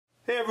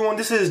Hey everyone,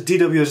 this is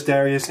DWS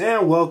Darius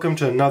and welcome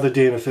to another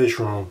day in the fish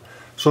room.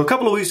 So a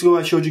couple of weeks ago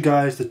I showed you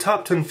guys the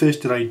top 10 fish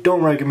that I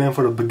don't recommend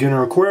for the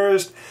beginner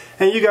aquarist,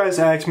 and you guys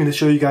asked me to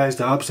show you guys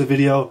the opposite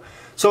video.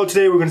 So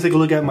today we're going to take a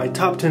look at my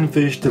top 10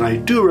 fish that I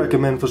do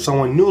recommend for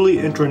someone newly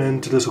entering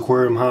into this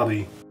aquarium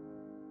hobby.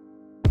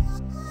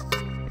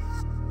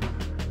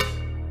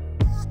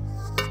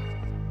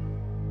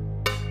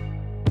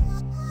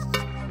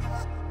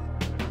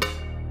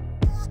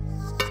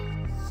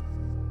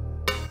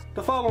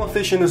 The following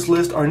fish in this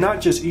list are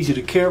not just easy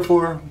to care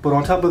for, but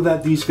on top of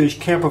that, these fish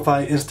can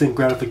provide instant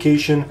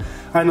gratification.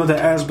 I know that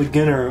as a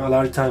beginner, a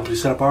lot of times we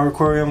set up our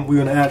aquarium, we're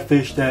going to add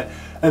fish that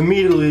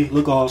immediately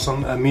look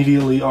awesome,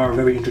 immediately are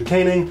very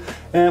entertaining,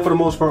 and for the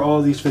most part,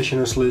 all these fish in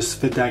this list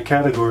fit that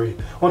category.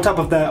 On top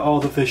of that,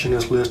 all the fish in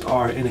this list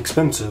are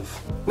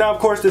inexpensive. Now, of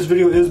course, this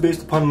video is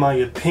based upon my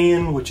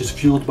opinion, which is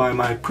fueled by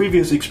my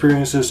previous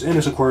experiences in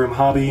this aquarium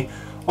hobby.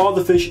 All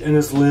the fish in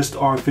this list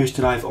are fish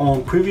that I've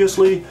owned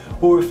previously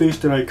or fish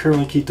that I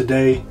currently keep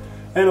today.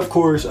 And of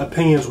course,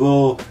 opinions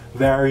will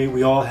vary.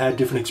 We all had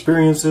different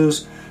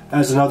experiences.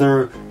 As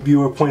another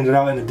viewer pointed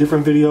out in a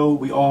different video,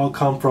 we all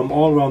come from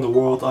all around the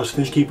world, us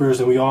fish keepers,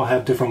 and we all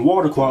have different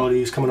water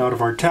qualities coming out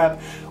of our tap.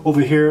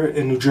 Over here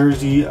in New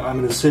Jersey, I'm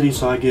in the city,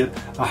 so I get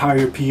a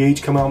higher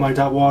pH coming out of my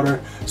tap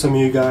water. Some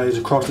of you guys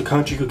across the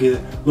country could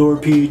get lower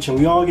pH, and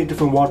we all get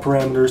different water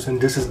parameters,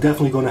 and this is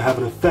definitely going to have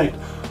an effect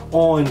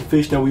on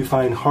fish that we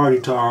find hardy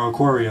to our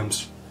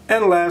aquariums.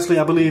 And lastly,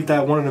 I believe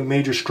that one of the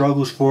major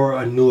struggles for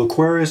a new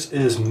aquarist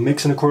is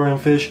mixing aquarium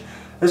fish.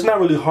 It's not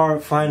really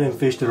hard finding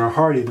fish that are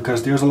hardy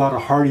because there's a lot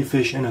of hardy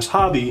fish in this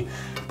hobby,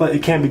 but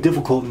it can be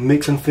difficult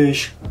mixing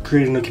fish,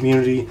 creating a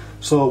community.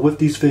 So with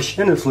these fish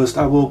in this list,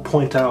 I will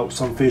point out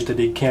some fish that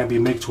they can't be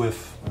mixed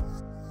with.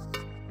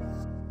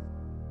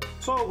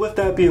 So with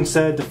that being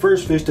said, the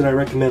first fish that I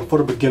recommend for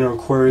the beginner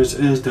aquarist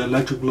is the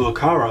electric blue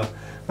Aquara.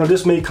 Now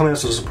this may come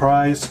as a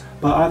surprise,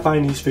 but I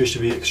find these fish to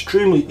be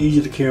extremely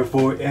easy to care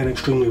for and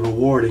extremely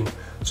rewarding.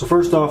 So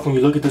first off, when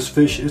you look at this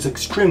fish, it's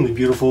extremely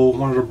beautiful,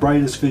 one of the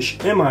brightest fish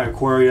in my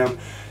aquarium,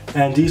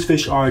 and these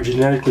fish are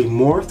genetically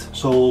morphed,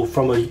 so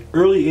from an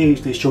early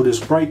age they show this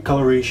bright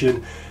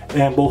coloration,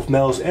 and both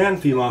males and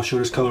females show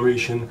this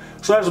coloration.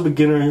 So as a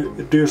beginner,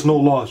 there's no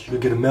loss. You can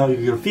get a male, you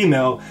can get a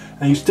female,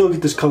 and you still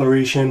get this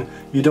coloration.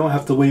 You don't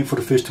have to wait for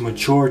the fish to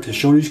mature to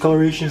show these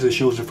colorations. It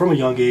shows it from a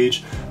young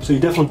age, so you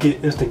definitely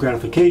get instant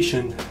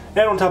gratification.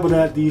 And on top of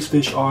that, these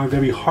fish are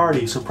very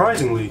hardy,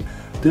 surprisingly.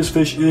 This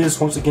fish is,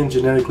 once again,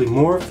 genetically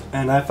morphed,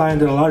 and I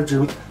find that a lot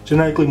of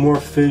genetically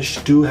morphed fish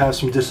do have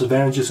some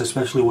disadvantages,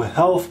 especially with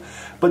health,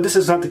 but this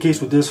is not the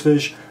case with this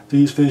fish.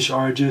 These fish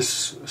are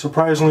just,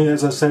 surprisingly,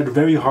 as I said,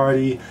 very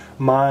hardy.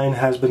 Mine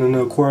has been in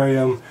the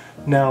aquarium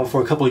now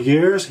for a couple of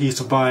years. He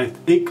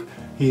survived ick,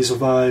 he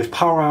survived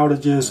power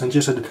outages, and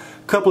just a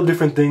couple of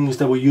different things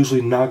that would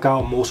usually knock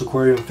out most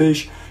aquarium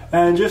fish.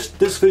 And just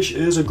this fish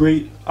is a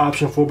great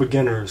option for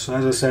beginners. So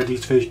as I said,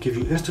 these fish give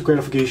you instant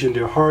gratification.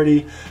 They're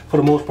hardy. For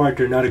the most part,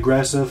 they're not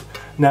aggressive.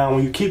 Now,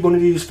 when you keep one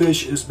of these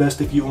fish, it's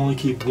best if you only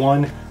keep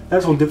one.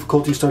 That's when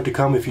difficulties start to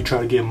come if you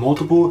try to get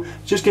multiple.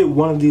 Just get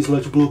one of these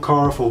electric blue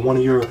Aquara for one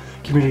of your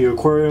community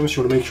aquariums.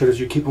 You want to make sure that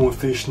you keep them with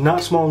fish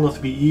not small enough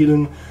to be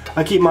eaten.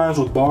 I keep mine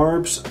with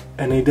barbs,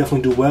 and they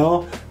definitely do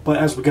well. But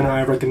as a beginner,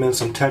 I recommend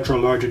some tetra,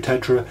 larger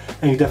tetra,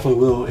 and you definitely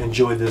will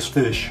enjoy this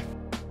fish.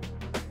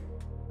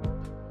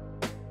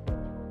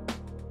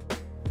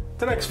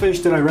 The next fish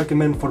that I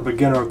recommend for the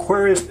beginner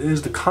aquarist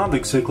is the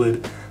convict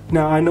cichlid.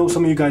 Now, I know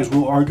some of you guys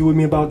will argue with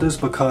me about this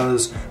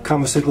because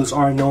convict cichlids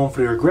are known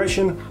for their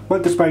aggression,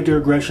 but despite their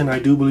aggression, I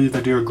do believe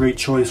that they're a great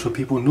choice for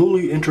people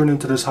newly entering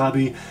into this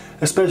hobby,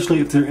 especially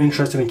if they're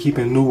interested in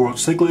keeping New World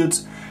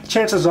cichlids.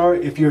 Chances are,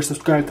 if you're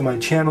subscribed to my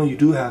channel, you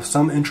do have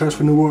some interest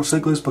for New World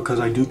cichlids because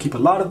I do keep a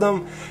lot of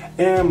them,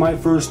 and my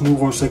first New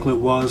World cichlid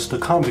was the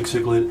convict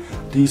cichlid.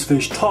 These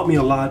fish taught me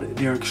a lot.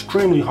 They're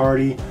extremely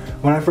hardy.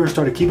 When I first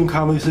started keeping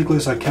convict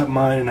cichlids, I kept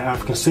mine in an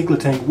African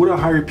cichlid tank with a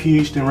higher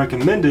pH than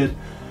recommended,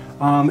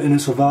 and it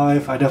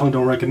survived. I definitely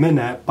don't recommend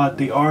that, but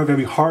they are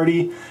very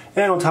hardy,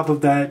 and on top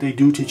of that, they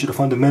do teach you the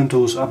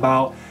fundamentals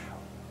about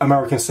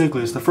American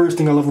cichlids. The first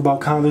thing I love about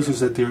convicts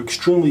is that they're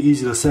extremely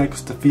easy to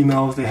sex. The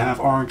females, they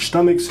have orange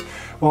stomachs,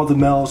 while the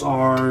males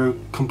are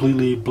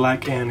completely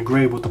black and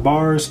gray with the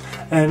bars,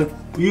 and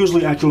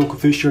usually at your local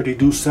fish shop, they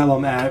do sell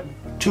them at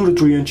 2 to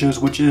 3 inches,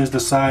 which is the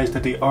size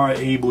that they are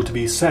able to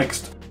be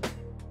sexed.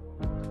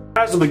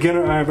 As a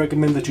beginner, I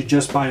recommend that you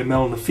just buy a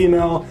male and a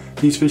female.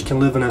 These fish can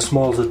live in as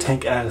small as a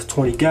tank as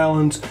 20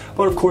 gallons,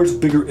 but of course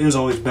bigger is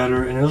always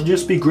better, and it'll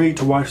just be great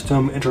to watch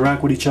them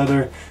interact with each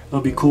other. It'll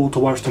be cool to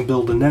watch them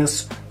build a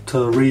nest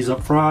to raise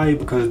up fry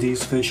because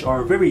these fish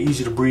are very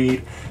easy to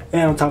breed,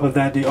 and on top of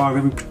that, they are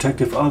very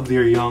protective of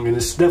their young, and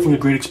it's definitely a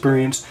great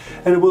experience,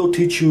 and it will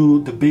teach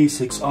you the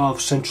basics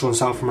of Central and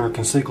South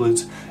American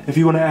cichlids. If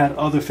you want to add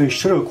other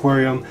fish to the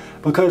aquarium,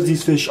 because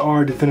these fish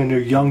are defending their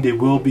young, they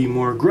will be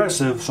more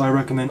aggressive, so I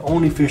recommend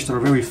only fish that are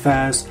very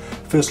fast,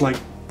 fish like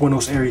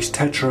Buenos Aires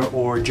tetra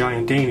or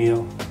giant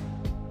Daniel.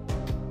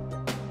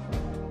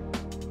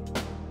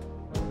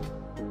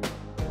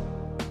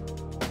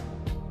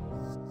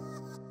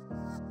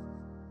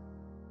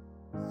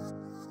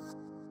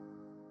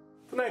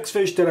 The next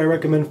fish that I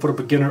recommend for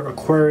the beginner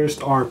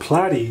aquarist are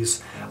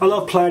platies. I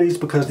love platies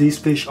because these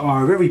fish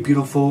are very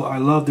beautiful. I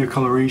love their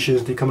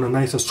colorations. They come in a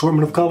nice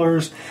assortment of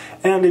colors,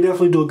 and they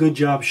definitely do a good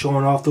job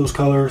showing off those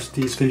colors.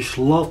 These fish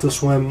love to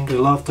swim, they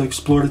love to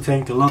explore the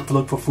tank, they love to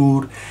look for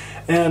food,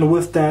 and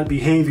with that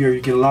behavior you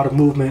get a lot of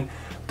movement.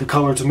 The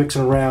colors are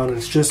mixing around, and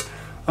it's just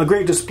a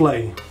great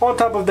display. On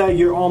top of that,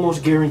 you're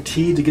almost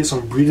guaranteed to get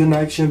some breeding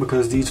action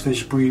because these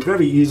fish breed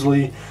very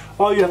easily.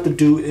 All you have to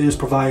do is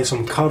provide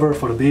some cover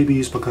for the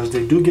babies because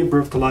they do give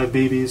birth to live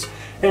babies,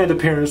 and the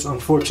parents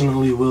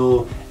unfortunately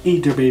will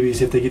eat their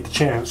babies if they get the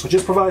chance. So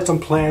just provide some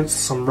plants,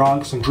 some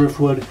rocks, some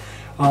driftwood,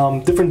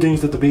 different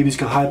things that the babies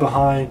can hide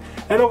behind.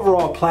 And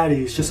overall,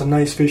 platies, just a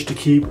nice fish to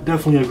keep.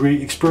 Definitely a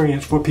great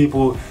experience for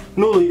people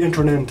newly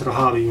entering into the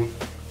hobby.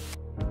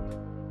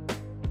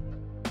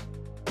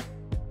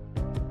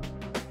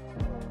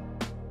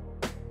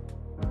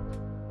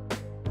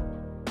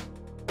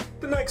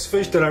 The next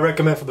fish that I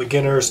recommend for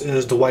beginners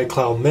is the white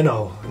cloud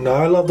minnow. Now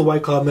I love the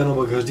white cloud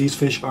minnow because these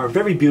fish are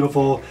very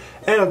beautiful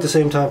and at the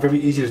same time very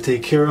easy to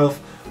take care of.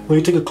 When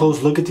you take a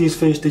close look at these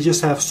fish, they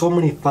just have so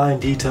many fine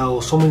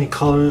details, so many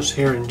colors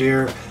here and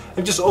there,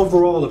 and just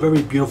overall a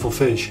very beautiful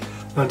fish.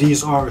 Now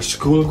these are a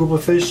schooling group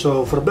of fish,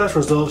 so for the best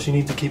results you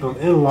need to keep them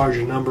in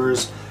larger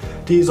numbers.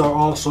 These are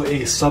also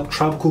a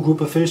subtropical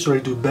group of fish, so they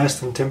do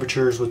best in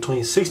temperatures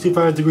between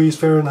 65 degrees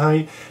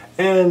Fahrenheit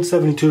and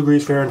 72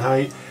 degrees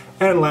Fahrenheit.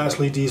 And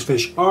lastly, these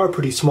fish are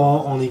pretty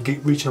small, only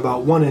reaching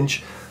about 1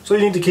 inch, so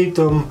you need to keep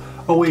them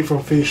away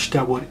from fish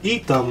that would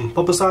eat them.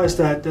 But besides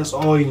that, that's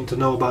all you need to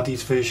know about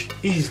these fish.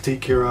 Easy to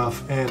take care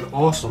of and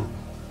awesome.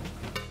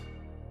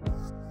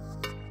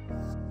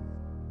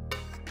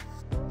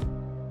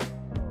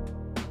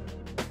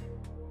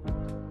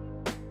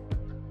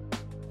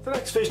 The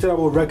next fish that I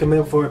would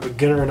recommend for a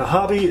beginner in the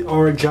hobby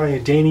are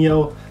giant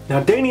danio.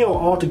 Now danio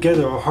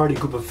altogether are a hardy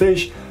group of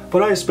fish,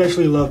 but I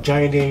especially love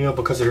giant danio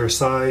because of their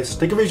size.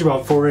 They can reach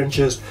about 4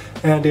 inches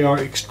and they are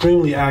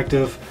extremely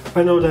active.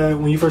 I know that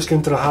when you first get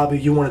into the hobby,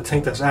 you want a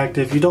tank that's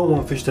active. You don't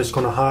want fish that's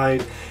going to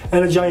hide,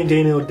 and a giant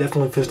danio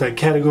definitely fits that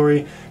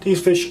category.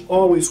 These fish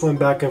always swim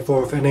back and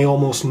forth and they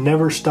almost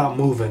never stop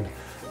moving.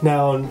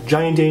 Now,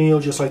 giant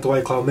danio, just like the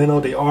white cloud minnow,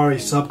 they are a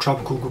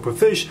subtropical group of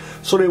fish,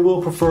 so they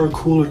will prefer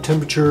cooler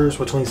temperatures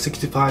between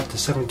 65 to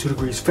 72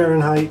 degrees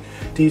Fahrenheit.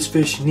 These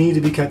fish need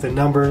to be kept in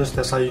numbers.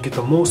 That's how you get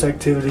the most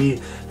activity,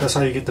 that's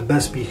how you get the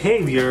best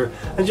behavior,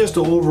 and just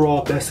the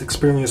overall best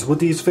experience with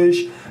these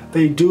fish.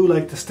 They do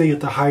like to stay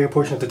at the higher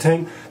portion of the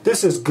tank.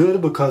 This is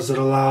good because it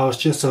allows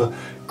just a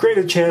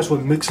greater chance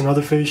with mixing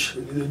other fish.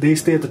 They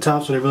stay at the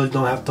top, so they really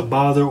don't have to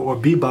bother or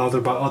be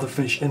bothered by other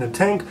fish in the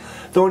tank.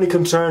 The only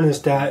concern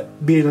is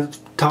that being a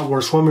top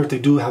water swimmer, they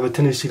do have a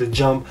tendency to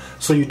jump,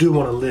 so you do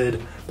want a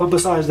lid. But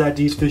besides that,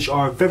 these fish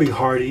are very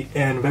hardy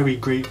and very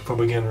great for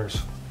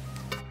beginners.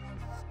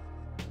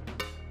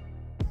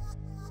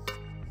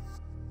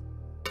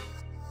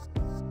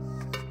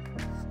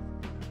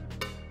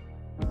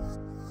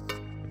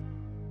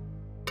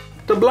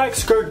 The black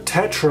skirt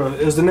tetra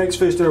is the next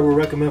fish that I would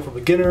recommend for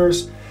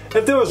beginners.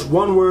 If there was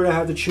one word I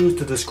had to choose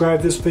to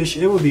describe this fish,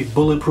 it would be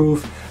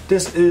bulletproof.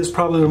 This is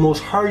probably the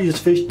most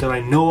hardiest fish that I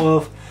know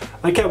of.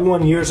 I kept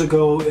one years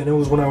ago, and it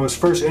was when I was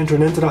first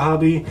entering into the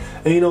hobby.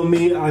 And you know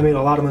me, I made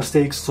a lot of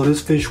mistakes, so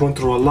this fish went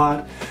through a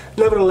lot.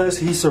 Nevertheless,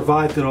 he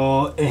survived it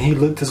all, and he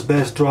looked his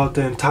best throughout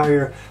the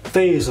entire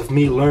phase of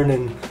me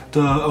learning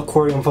the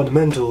aquarium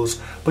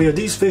fundamentals. But yeah,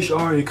 these fish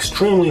are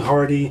extremely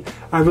hardy.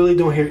 I really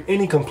don't hear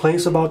any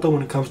complaints about them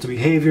when it comes to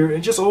behavior,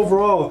 and just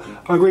overall,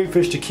 a great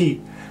fish to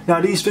keep. Now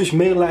these fish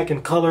may lack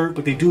in color,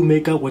 but they do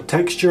make up with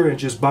texture and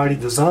just body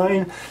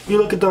design. You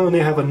look at them and they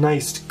have a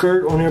nice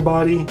skirt on their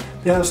body,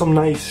 they have some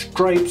nice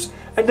stripes,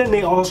 and then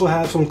they also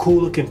have some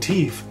cool looking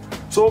teeth.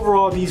 So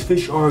overall, these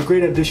fish are a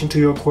great addition to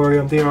your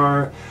aquarium. They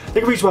can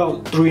reach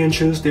about 3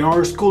 inches. They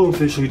are schooling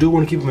fish, so you do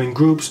want to keep them in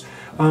groups.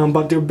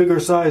 But their bigger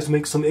size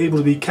makes them able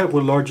to be kept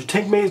with larger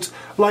tank mates,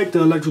 like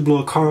the electric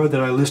blue acara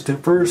that I listed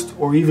first,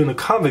 or even a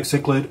convict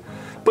cichlid.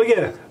 But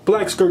yeah,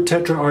 black skirt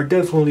tetra are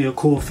definitely a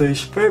cool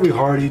fish, very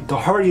hardy, the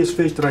hardiest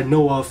fish that I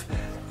know of,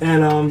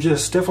 and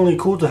just definitely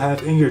cool to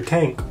have in your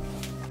tank.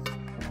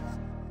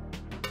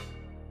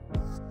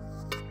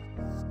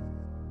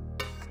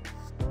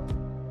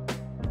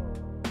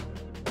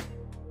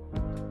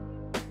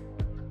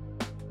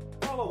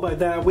 By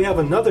that, we have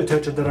another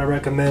tetra that I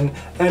recommend,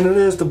 and it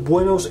is the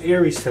Buenos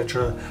Aires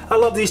tetra. I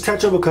love these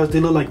tetra because they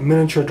look like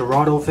miniature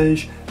Dorado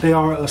fish. They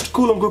are a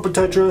schooling group of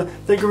tetra.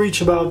 They can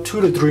reach about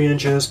 2 to 3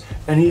 inches,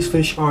 and these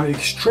fish are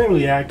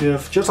extremely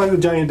active. Just like the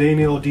giant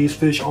danio, these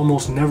fish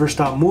almost never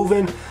stop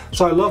moving,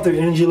 so I love their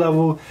energy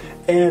level.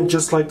 And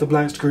just like the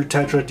black skirt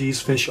tetra,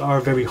 these fish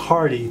are very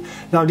hardy.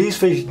 Now these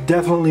fish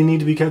definitely need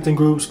to be kept in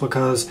groups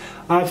because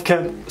I've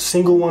kept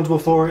single ones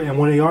before, and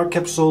when they are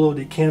kept solo,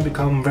 they can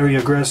become very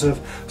aggressive.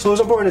 So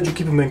it's important that you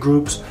keep them in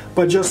groups.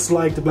 But just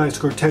like the black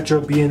skirt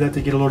tetra, being that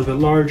they get a little bit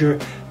larger,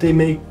 they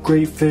make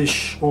great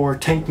fish or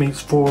tank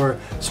mates for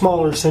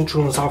smaller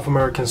Central and South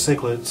American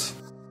cichlids.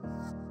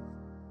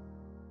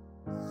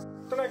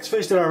 Next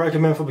fish that I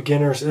recommend for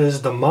beginners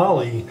is the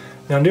molly.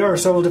 Now there are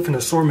several different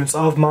assortments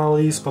of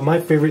mollies, but my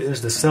favorite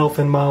is the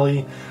sailfin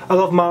molly. I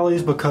love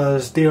mollies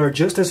because they are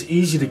just as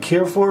easy to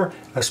care for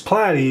as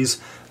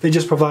platies. They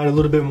just provide a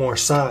little bit more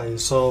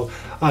size. So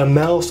a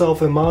male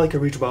sailfin molly can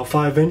reach about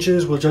 5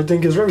 inches, which I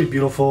think is very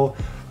beautiful.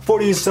 For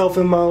these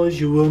sailfin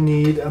mollies, you will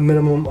need a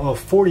minimum of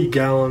 40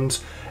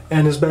 gallons.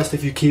 And it's best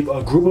if you keep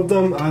a group of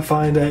them. I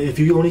find that if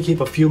you only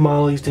keep a few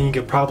mollies, then you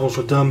get problems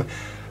with them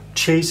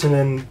chasing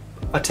and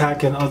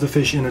attacking other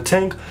fish in a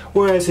tank.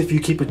 Whereas if you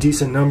keep a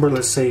decent number,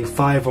 let's say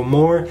 5 or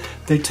more,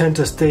 they tend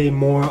to stay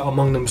more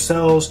among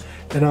themselves,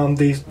 and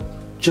they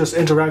just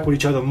interact with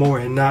each other more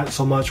and not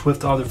so much with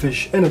the other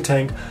fish in a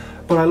tank.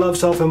 But I love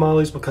sailfin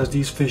mollies because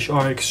these fish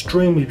are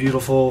extremely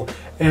beautiful,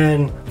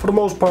 and for the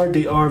most part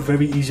they are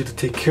very easy to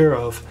take care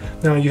of.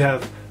 Now you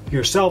have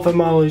your sailfin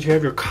mollies, you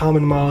have your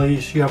common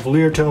mollies, you have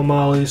leertail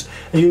mollies,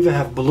 and you even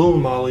have balloon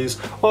mollies,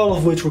 all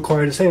of which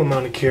require the same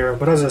amount of care.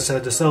 But as I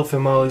said, the sailfin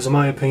mollies, in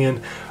my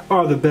opinion,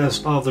 are the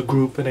best of the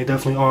group, and they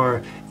definitely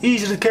are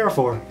easy to care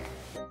for.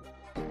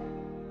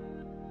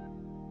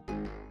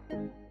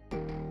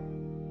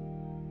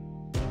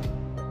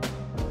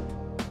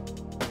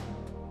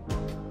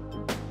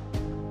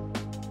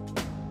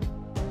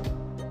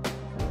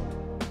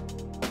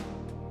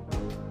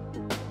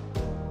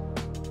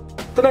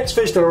 The next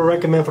fish that I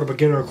recommend for the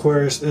beginner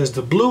aquarist is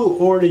the blue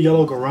or the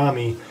yellow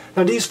gourami.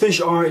 Now these fish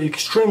are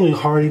extremely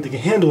hardy, they can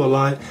handle a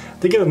lot,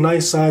 they get a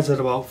nice size at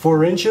about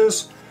 4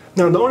 inches.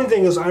 Now the only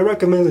thing is I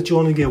recommend that you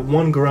only get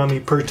 1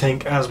 gourami per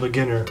tank as a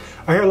beginner.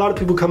 I hear a lot of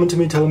people coming to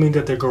me telling me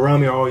that their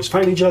gourami are always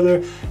fighting each other,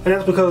 and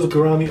that's because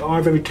gourami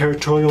are very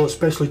territorial,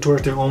 especially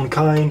towards their own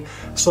kind.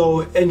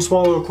 So in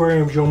smaller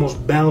aquariums you're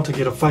almost bound to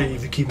get a fight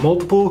if you keep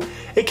multiple.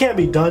 It can't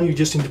be done, you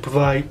just need to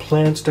provide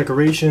plants,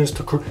 decorations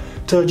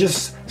to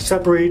just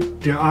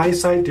separate their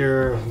eyesight,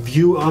 their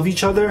view of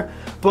each other,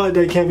 but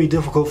they can be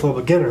difficult for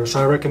a beginner.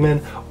 So I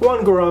recommend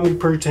 1 gourami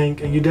per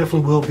tank, and you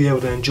definitely will be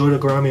able to enjoy the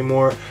gourami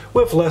more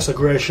with less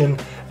aggression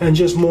and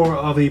just more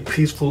of a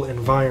peaceful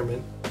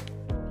environment.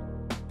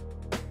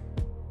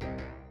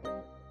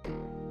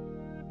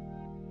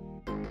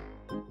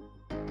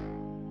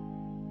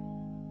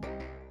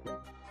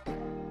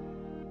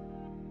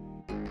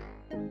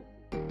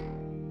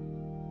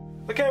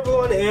 Okay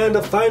everyone, and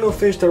the final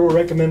fish that we'll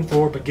recommend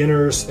for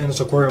beginners in this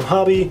aquarium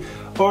hobby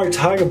are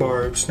tiger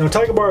barbs. Now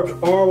tiger barbs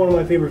are one of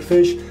my favorite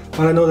fish,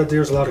 but I know that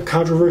there's a lot of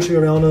controversy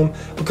around them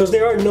because they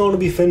are known to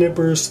be fin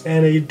nippers,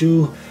 and they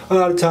do a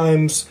lot of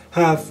times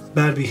have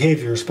bad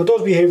behaviors, but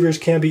those behaviors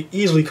can be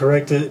easily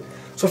corrected.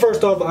 So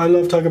first off, I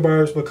love tiger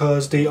barbs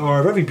because they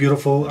are very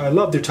beautiful. I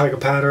love their tiger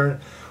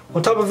pattern.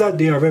 On top of that,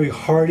 they are very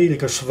hardy. They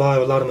can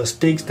survive a lot of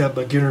mistakes that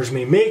beginners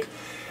may make.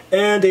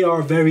 And they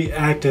are very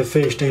active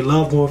fish. They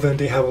love moving,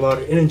 they have a lot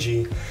of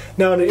energy.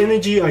 Now the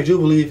energy, I do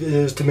believe,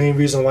 is the main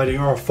reason why they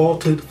are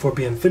faulted for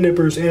being fin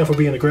nippers and for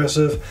being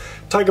aggressive.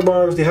 Tiger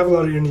barbs, they have a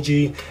lot of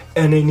energy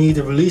and they need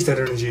to release that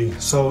energy.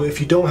 So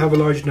if you don't have a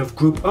large enough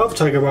group of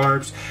tiger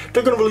barbs,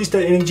 they're going to release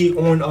that energy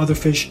on other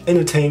fish in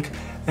the tank,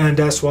 and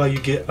that's why you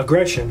get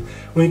aggression.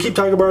 When you keep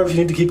tiger barbs, you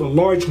need to keep a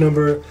large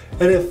number,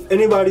 and if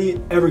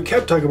anybody ever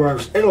kept tiger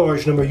barbs in a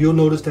large number, you'll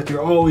notice that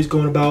they're always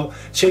going about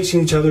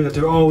chasing each other, that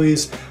they're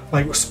always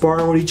like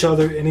sparring with each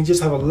other, and they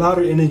just have a lot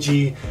of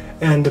energy.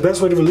 And the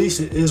best way to release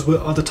it is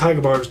with other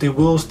tiger barbs. They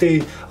will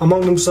stay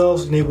among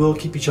themselves and they will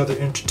keep each other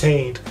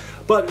entertained.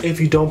 But if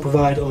you don't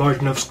provide a large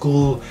enough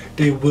school,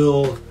 they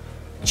will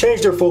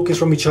change their focus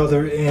from each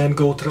other and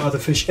go to the other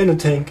fish in the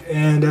tank,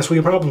 and that's where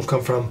your problems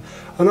come from.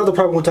 Another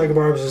problem with tiger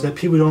barbs is that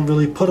people don't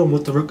really put them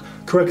with the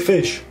correct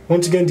fish.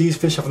 Once again, these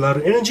fish have a lot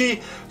of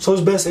energy, so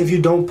it's best if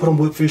you don't put them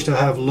with fish that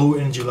have low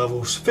energy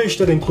levels. Fish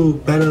that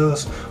include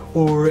bettas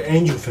or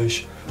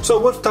angelfish. So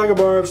with tiger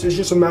barbs, it's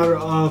just a matter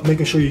of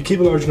making sure you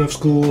keep a large enough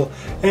school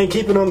and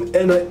keeping them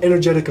in an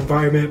energetic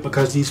environment,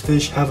 because these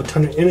fish have a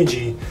ton of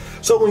energy.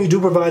 So when you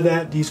do provide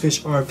that, these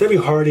fish are very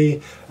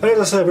hardy, and as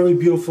I said, very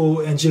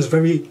beautiful and just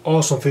very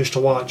awesome fish to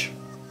watch.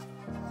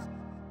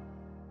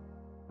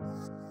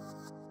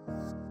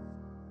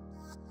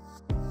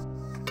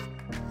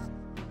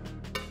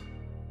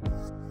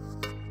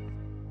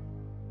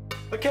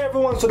 Okay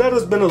everyone, so that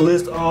has been a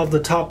list of the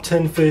top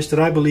 10 fish that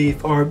I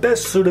believe are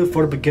best suited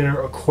for the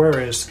beginner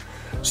aquarist.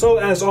 So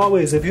as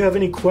always, if you have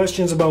any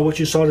questions about what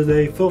you saw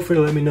today, feel free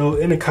to let me know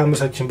in the comment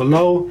section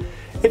below.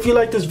 If you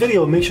like this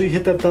video, make sure you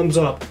hit that thumbs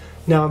up.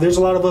 Now there's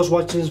a lot of us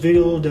watching this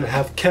video that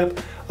have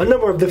kept a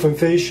number of different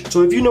fish,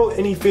 so if you know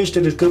any fish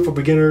that is good for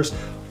beginners,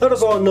 let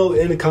us all know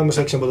in the comment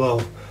section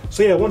below.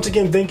 So yeah, once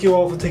again, thank you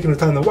all for taking the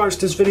time to watch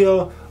this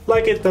video.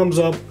 Like it, thumbs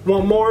up.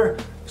 Want more?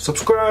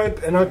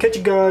 Subscribe, and I'll catch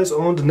you guys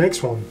on the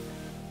next one.